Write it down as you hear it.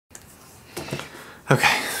Okay,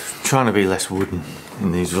 I'm trying to be less wooden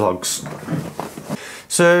in these vlogs.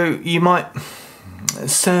 So you might...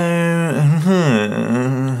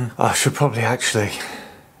 I should probably actually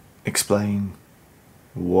explain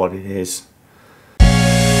what it is.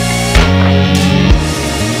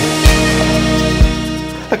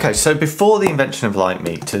 Okay, so before the invention of light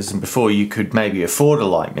meters and before you could maybe afford a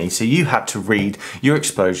light meter, you had to read your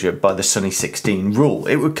exposure by the Sunny 16 rule.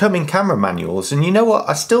 It would come in camera manuals, and you know what?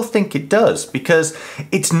 I still think it does, because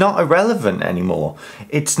it's not irrelevant anymore.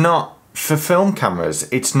 It's not for film cameras,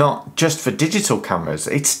 it's not just for digital cameras,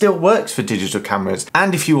 it still works for digital cameras.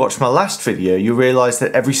 And if you watch my last video, you'll realise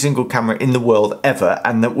that every single camera in the world ever,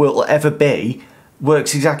 and that will ever be,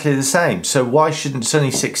 works exactly the same. So why shouldn't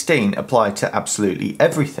Sunny 16 apply to absolutely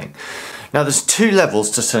everything? Now there's two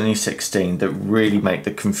levels to Sunny 16 that really make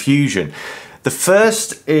the confusion. The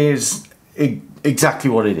first is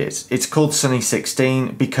exactly what it is. It's called Sunny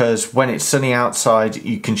 16 because when it's sunny outside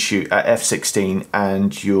you can shoot at f16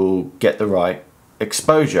 and you'll get the right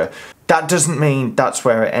exposure. That doesn't mean that's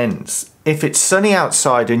where it ends. If it's sunny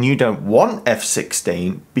outside and you don't want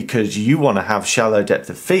f16 because you want to have shallow depth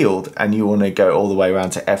of field and you want to go all the way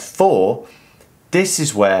around to f4, this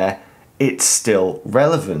is where it's still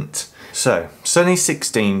relevant. So, Sunny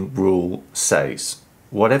 16 rule says,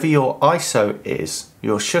 whatever your ISO is,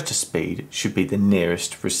 your shutter speed should be the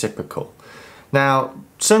nearest reciprocal. Now,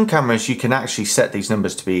 some cameras you can actually set these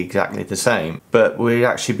numbers to be exactly the same, but we'd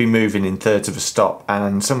actually be moving in thirds of a stop,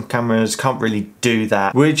 and some cameras can't really do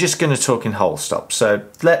that. We're just going to talk in whole stops. So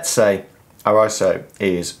let's say our ISO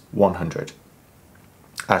is 100.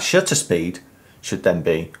 Our shutter speed should then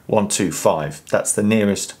be 125. That's the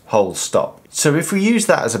nearest whole stop. So if we use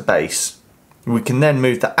that as a base, we can then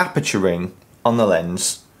move the aperture ring on the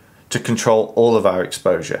lens to control all of our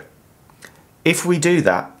exposure. If we do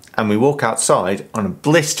that, and we walk outside on a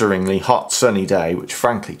blisteringly hot sunny day, which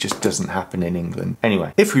frankly just doesn't happen in England.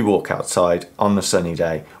 Anyway, if we walk outside on the sunny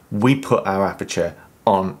day, we put our aperture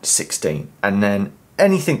on 16, and then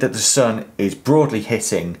anything that the sun is broadly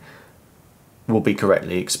hitting will be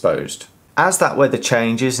correctly exposed. As that weather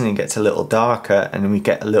changes and it gets a little darker and we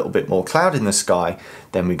get a little bit more cloud in the sky,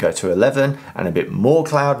 then we go to 11 and a bit more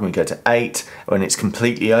cloud and we go to 8. When it's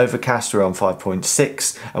completely overcast, we're on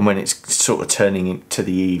 5.6, and when it's sort of turning into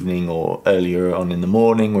the evening or earlier on in the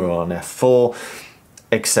morning, we're on f4,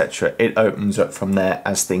 etc. It opens up from there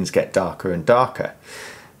as things get darker and darker.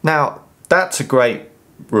 Now, that's a great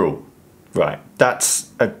rule. Right, that's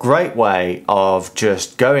a great way of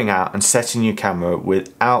just going out and setting your camera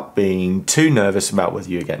without being too nervous about whether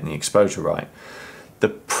you're getting the exposure right. The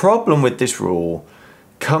problem with this rule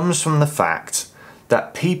comes from the fact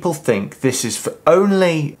that people think this is for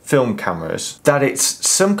only film cameras, that it's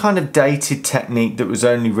some kind of dated technique that was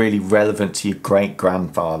only really relevant to your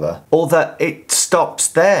great-grandfather, or that it stops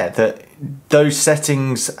there, that those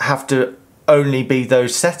settings have to only be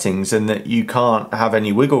those settings and that you can't have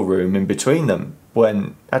any wiggle room in between them,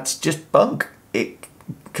 when that's just bunk. It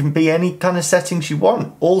can be any kind of settings you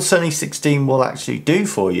want. All Sunny 16 will actually do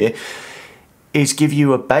for you is give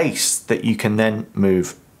you a base that you can then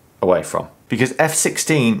move away from, because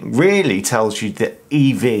f16 really tells you the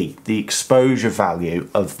EV, the exposure value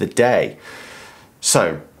of the day.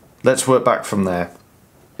 So let's work back from there.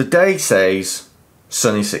 The day says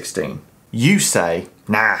Sunny 16. You say,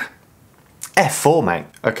 nah, f4, mate.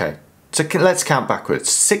 Okay, so let's count backwards.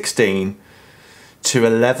 16 to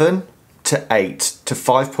 11 to 8 to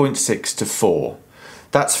 5.6 to 4.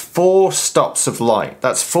 That's 4 stops of light.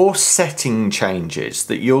 That's 4 setting changes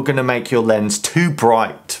that you're going to make your lens too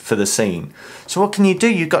bright for the scene. So what can you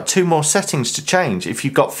do? You've got 2 more settings to change. If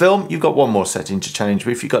you've got film, you've got 1 more setting to change.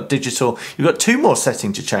 But if you've got digital, you've got 2 more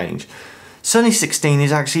settings to change. Sunny 16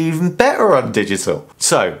 is actually even better on digital.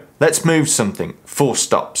 So let's move something. 4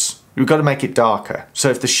 stops. We've got to make it darker. So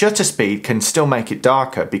if the shutter speed can still make it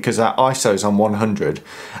darker because our ISO is on 100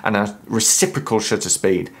 and our reciprocal shutter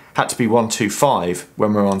speed had to be 125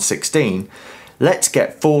 when we're on 16, let's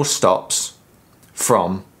get 4 stops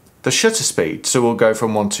from the shutter speed. So we'll go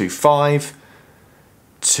from 125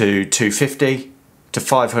 to 250 to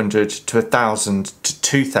 500 to 1000 to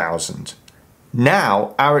 2000.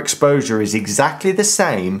 Now our exposure is exactly the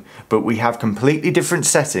same, but we have completely different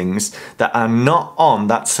settings that are not on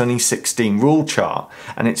that Sunny 16 rule chart.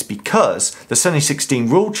 And it's because the Sunny 16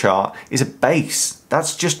 rule chart is a base.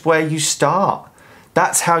 That's just where you start.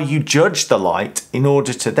 That's how you judge the light in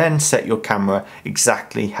order to then set your camera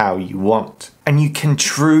exactly how you want. And you can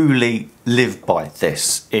truly live by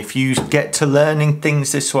this. If you get to learning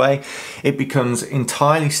things this way, it becomes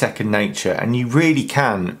entirely second nature, and you really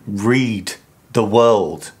can read the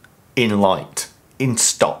world in light, in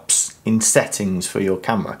stops. in settings for your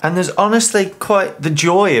camera. And there's honestly quite the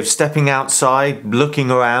joy of stepping outside, looking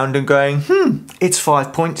around and going, it's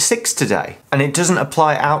 5.6 today. And it doesn't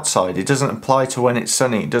apply outside. It doesn't apply to when it's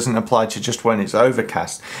sunny. It doesn't apply to just when it's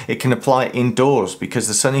overcast. It can apply indoors because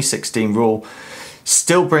the Sunny 16 rule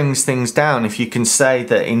still brings things down. If you can say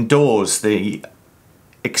that indoors the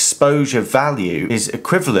exposure value is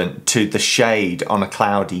equivalent to the shade on a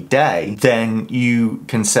cloudy day, then you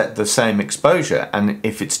can set the same exposure, and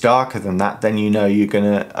if it's darker than that, then you know you're going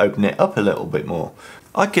to open it up a little bit more.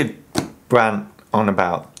 I could rant on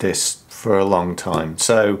about this for a long time,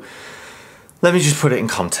 so let me just put it in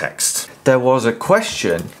context. There was a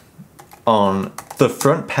question on the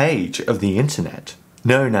front page of the internet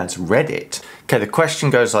known as Reddit. Okay, the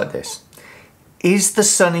question goes like this: is the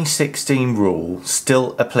Sunny 16 rule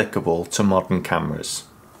still applicable to modern cameras?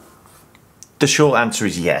 The short answer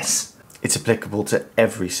is yes. It's applicable to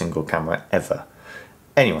every single camera ever.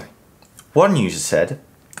 Anyway, one user said,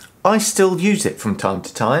 I still use it from time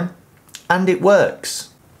to time, and it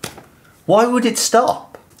works. Why would it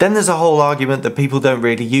stop? Then there's a whole argument that people don't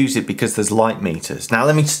really use it because there's light meters. Now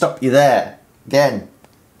let me stop you there. Again,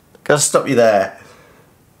 gotta stop you there.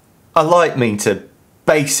 A light meter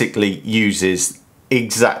basically uses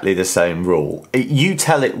exactly the same rule. You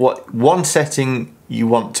tell it what one setting you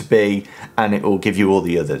want to be and it will give you all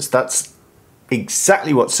the others. That's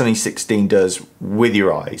exactly what Sunny 16 does with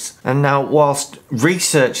your eyes. And now, whilst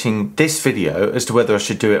researching this video as to whether I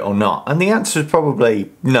should do it or not, and the answer is probably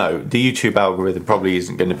no, the YouTube algorithm probably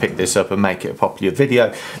isn't going to pick this up and make it a popular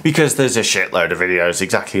video because there's a shitload of videos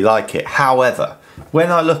exactly like it. However, when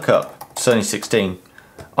I look up Sunny 16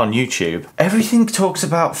 on YouTube, everything talks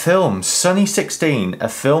about films. Sunny 16, a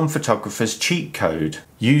film photographer's cheat code,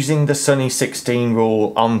 using the Sunny 16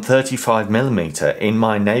 rule on 35mm in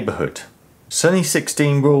my neighbourhood. Sunny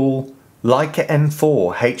 16 rule, Leica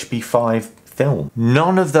M4 HP5 film.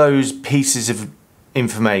 None of those pieces of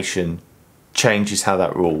information changes how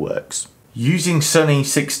that rule works. Using Sunny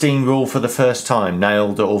 16 rule for the first time,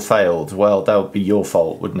 nailed or failed, well, that would be your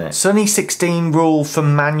fault, wouldn't it? Sunny 16 rule for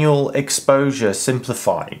manual exposure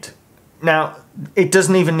simplified. Now, it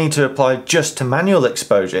doesn't even need to apply just to manual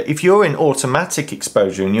exposure. If you're in automatic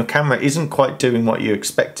exposure and your camera isn't quite doing what you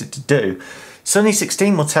expect it to do, Sunny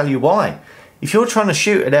 16 will tell you why. If you're trying to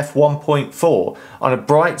shoot at f1.4 on a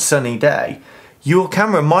bright sunny day, your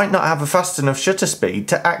camera might not have a fast enough shutter speed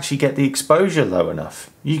to actually get the exposure low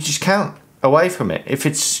enough. You just can't away from it. If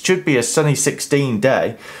it should be a Sunny 16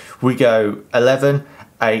 day, we go 11,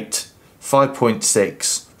 8,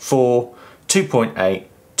 5.6, 4, 2.8,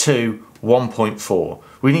 2, 1.4.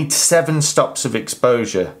 We need 7 stops of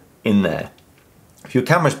exposure in there. If your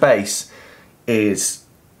camera's base is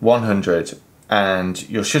 100 and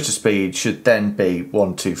your shutter speed should then be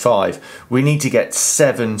 125, we need to get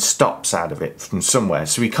 7 stops out of it from somewhere.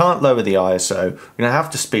 So we can't lower the ISO, we're gonna have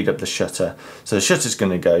to speed up the shutter. So the shutter's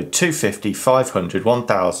gonna go 250, 500,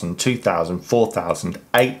 1000, 2000, 4000,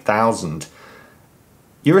 8000.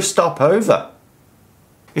 You're a stop over.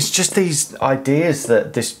 It's just these ideas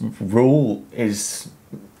that this rule is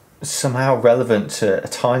somehow relevant to a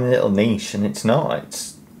tiny little niche, and it's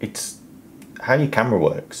not. It's how your camera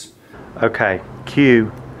works. Okay,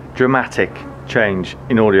 cue dramatic change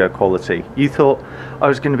in audio quality. You thought I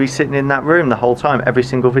was going to be sitting in that room the whole time. Every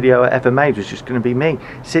single video I ever made was just going to be me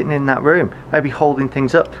sitting in that room, maybe holding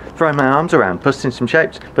things up, throwing my arms around, busting some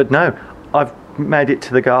shapes. But no, I've made it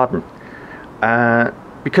to the garden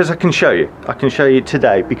because I can show you. I can show you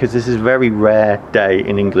today because this is a very rare day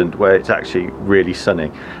in England where it's actually really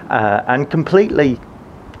sunny and completely,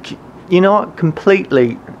 you know what,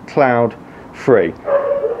 completely cloud free.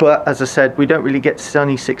 But as I said, we don't really get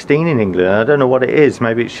Sunny 16 in England. I don't know what it is.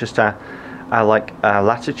 Maybe it's just our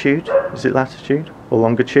latitude. Is it latitude or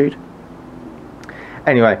longitude?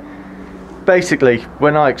 Anyway, basically,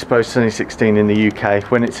 when I expose Sunny 16 in the UK,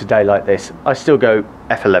 when it's a day like this, I still go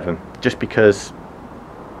f11, just because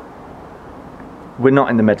we're not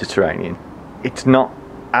in the Mediterranean. It's not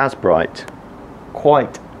as bright,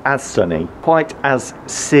 quite as sunny, quite as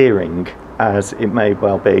searing as it may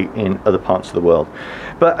well be in other parts of the world.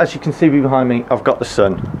 But as you can see behind me, I've got the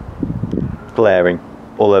sun glaring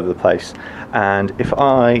all over the place. And if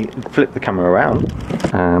I flip the camera around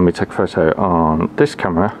and we take a photo on this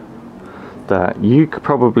camera that you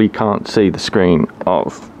probably can't see the screen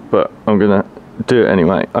of, but I'm gonna do it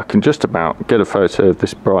anyway. I can just about get a photo of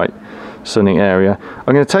this bright sunny area.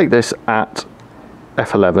 I'm going to take this at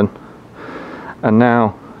f11, and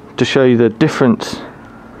now to show you the difference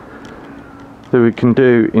that we can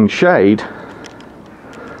do in shade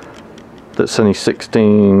that Sunny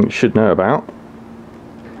 16 should know about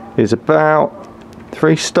is about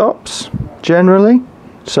 3 stops generally.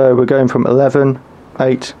 So we're going from 11,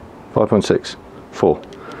 8, 5.6, 4.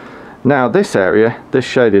 Now this area, this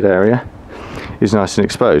shaded area, is nice and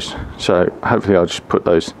exposed. So hopefully I'll just put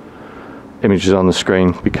those images on the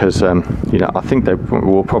screen because you know, I think they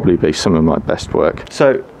will probably be some of my best work.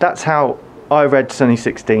 So that's how I read Sunny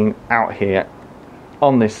 16 out here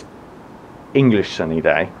on this English sunny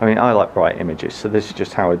day. I mean, I like bright images, so this is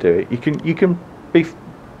just how I do it. You can be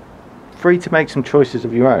free to make some choices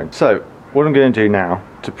of your own. So what I'm going to do now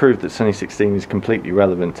to prove that Sunny 16 is completely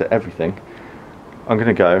relevant to everything, I'm going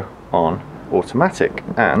to go on automatic,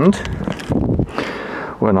 and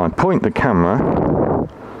when I point the camera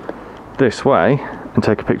this way and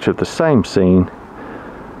take a picture of the same scene,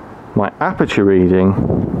 my aperture reading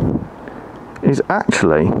is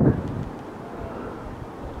actually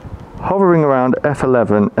hovering around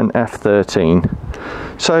f11 and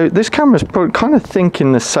f13. So this camera's kind of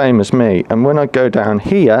thinking the same as me, and when I go down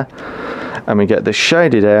here and we get this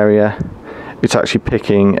shaded area, it's actually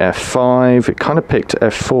picking f5. It kind of picked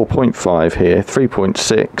f4.5 here,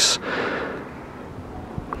 3.6.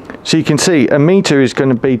 So you can see a meter is going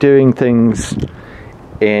to be doing things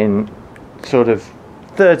in sort of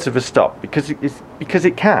thirds of a stop because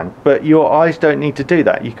it can, but your eyes don't need to do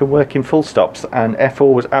that. You can work in full stops, and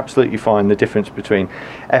f4 was absolutely fine. The difference between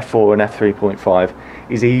f4 and f3.5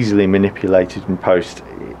 is easily manipulated in post.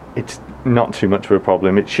 It's not too much of a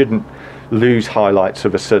problem. It shouldn't lose highlights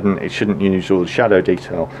of a sudden. It shouldn't use all the shadow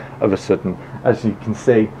detail of a sudden. As you can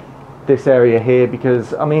see, this area here,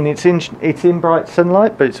 because I mean it's in bright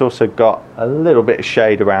sunlight, but it's also got a little bit of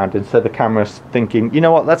shade around, and so the camera's thinking, you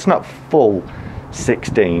know what, that's not full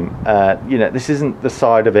 16. You know, this isn't the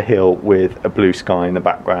side of a hill with a blue sky in the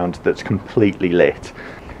background that's completely lit.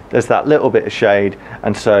 There's that little bit of shade,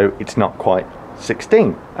 and so it's not quite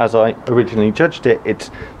 16 as I originally judged it. It's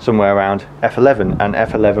somewhere around f11, and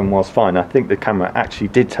f11 was fine. I think the camera actually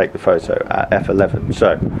did take the photo at f11,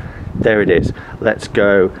 so there it is. Let's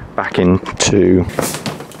go back into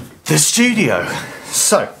the studio.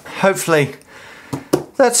 So hopefully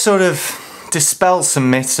that sort of dispels some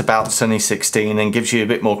myths about Sunny 16 and gives you a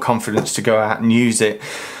bit more confidence to go out and use it.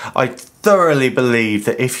 I thoroughly believe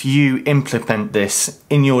that if you implement this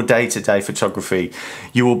in your day-to-day photography,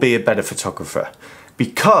 you will be a better photographer,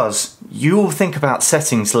 because you will think about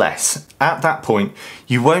settings less. At that point,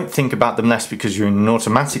 you won't think about them less because you're in an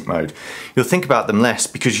automatic mode. You'll think about them less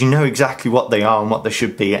because you know exactly what they are and what they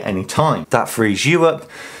should be at any time. That frees you up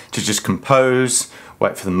to just compose,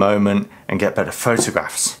 wait for the moment, and get better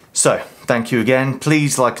photographs. So, thank you again.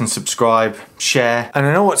 Please like and subscribe, share. And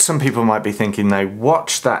I know what some people might be thinking. They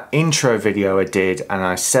watched that intro video I did, and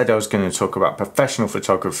I said I was going to talk about professional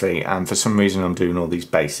photography, and for some reason I'm doing all these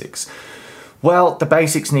basics. Well, the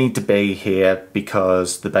basics need to be here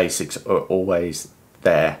because the basics are always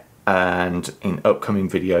there, and in upcoming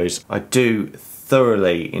videos I do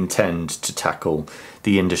thoroughly intend to tackle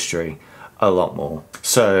the industry a lot more.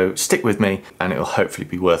 So stick with me and it'll hopefully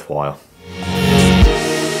be worthwhile.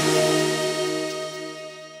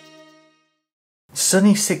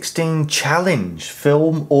 Sunny 16 challenge,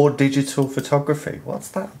 film or digital photography. What's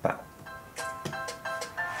that about?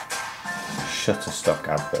 Shutterstock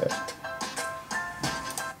advert.